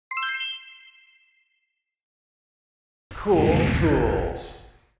Cool tools.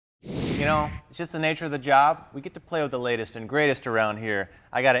 You know, it's just the nature of the job. We get to play with the latest and greatest around here.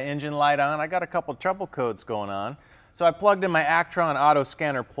 I got an engine light on, I got a couple trouble codes going on. So I plugged in my Actron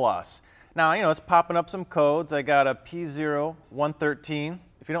AutoScanner Plus. Now, you know, it's popping up some codes. I got a P0113.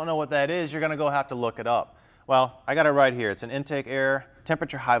 If you don't know what that is, you're gonna go have to look it up. Well, I got it right here. It's an intake air,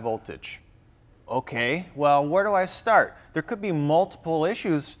 temperature, high voltage. Okay, well, where do I start? There could be multiple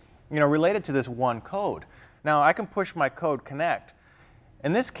issues, you know, related to this one code. Now, I can push my code connect.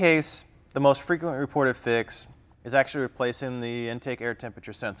 In this case, the most frequently reported fix is actually replacing the intake air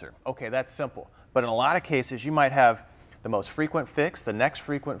temperature sensor. Okay, that's simple. But in a lot of cases, you might have the most frequent fix, the next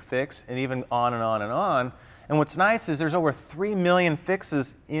frequent fix, and even on and on and on. And what's nice is there's over 3 million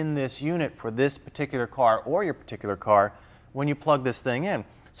fixes in this unit for this particular car or your particular car when you plug this thing in.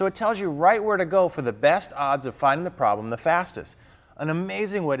 So it tells you right where to go for the best odds of finding the problem the fastest. An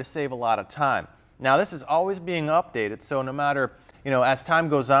amazing way to save a lot of time. Now, this is always being updated, so no matter, you know, as time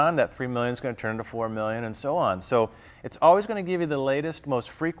goes on, that 3 million is going to turn to 4 million and so on. So it's always going to give you the latest,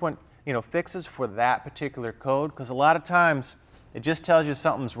 most frequent, you know, fixes for that particular code, because a lot of times it just tells you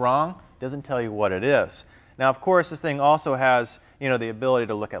something's wrong, doesn't tell you what it is. Now, of course, this thing also has, you know, the ability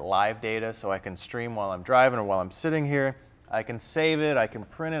to look at live data, so I can stream while I'm driving or while I'm sitting here. I can save it, I can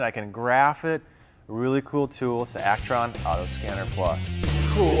print it, I can graph it. A really cool tool. It's the Actron AutoScanner Plus.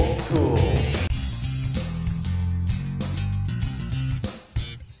 Cool tool.